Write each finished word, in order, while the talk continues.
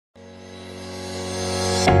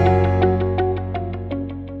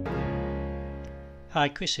Hi,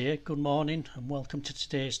 Chris here. Good morning and welcome to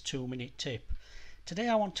today's 2-minute tip. Today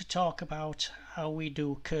I want to talk about how we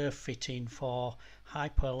do curve fitting for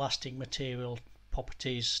hyperelastic material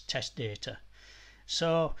properties test data.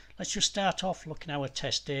 So let's just start off looking at our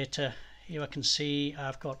test data. Here I can see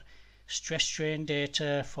I've got stress strain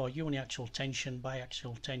data for uniaxial tension,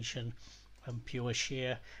 biaxial tension and pure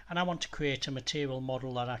shear, and I want to create a material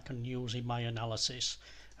model that I can use in my analysis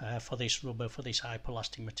for this rubber, for this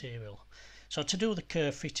hyperelastic material. So to do the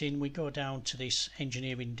curve fitting, we go down to this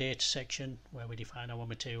engineering data section where we define our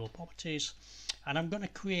material properties, and I'm going to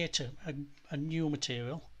create a new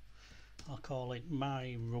material. I'll call it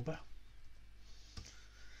my rubber.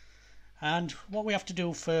 And what we have to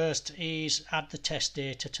do first is add the test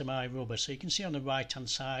data to my rubber. So you can see on the right hand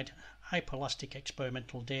side, hyperelastic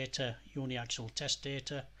experimental data, uniaxial test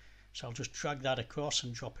data. So I'll just drag that across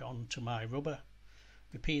and drop it onto my rubber.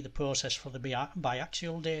 Repeat the process for the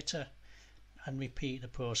biaxial data and repeat the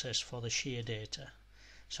process for the shear data.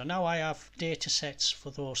 So now I have data sets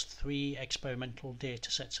for those 3 experimental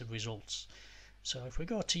data sets of results. So if we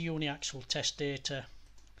go to uniaxial test data,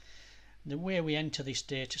 the way we enter this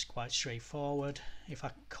data is quite straightforward. If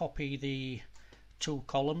I copy the 2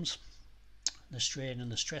 columns, the strain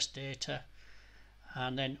and the stress data,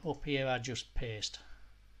 and then up here I just paste,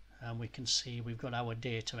 and we can see we've got our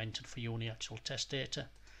data entered for uniaxial test data.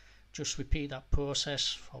 Just repeat that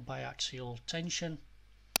process for biaxial tension.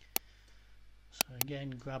 So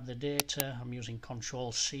again, grab the data. I'm using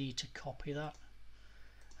Control C to copy that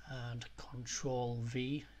and Control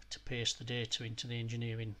V to paste the data into the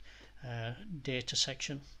engineering data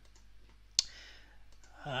section.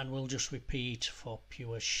 And we'll just repeat for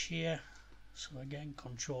pure shear. So again,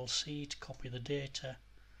 Control C to copy the data,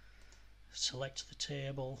 select the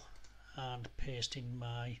table and paste in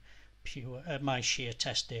my my shear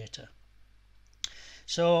test data.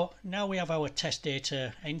 So now we have our test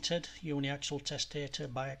data entered, uniaxial test data,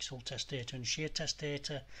 biaxial test data and shear test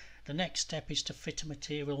data. The next step is to fit a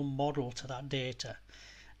material model to that data.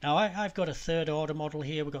 Now I've got a 3rd order model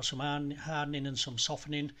here. We've got some hardening and some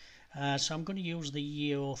softening, so I'm going to use the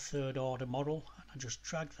EO 3rd order model, and I just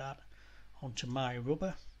drag that onto my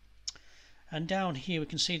rubber. And down here we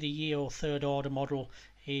can see the EO 3rd order model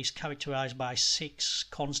is characterized by 6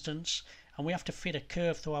 constants, and we have to fit a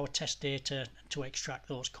curve through our test data to extract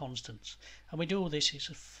those constants. And we do this, it's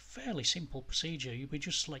a fairly simple procedure. We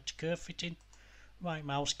just select curve fitting, right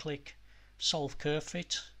mouse click, solve curve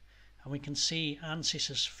fit, and we can see Ansys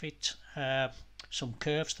has fit some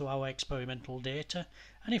curves through our experimental data,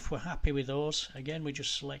 and if we're happy with those, again we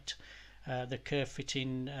just select the curve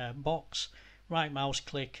fitting box, right mouse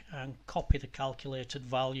click and copy the calculated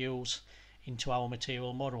values into our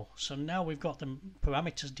material model. So now we've got the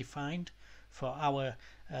parameters defined for our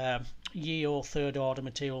EO 3rd order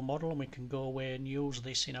material model, and we can go away and use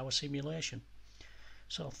this in our simulation.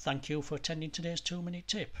 So thank you for attending today's 2-minute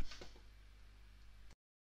tip.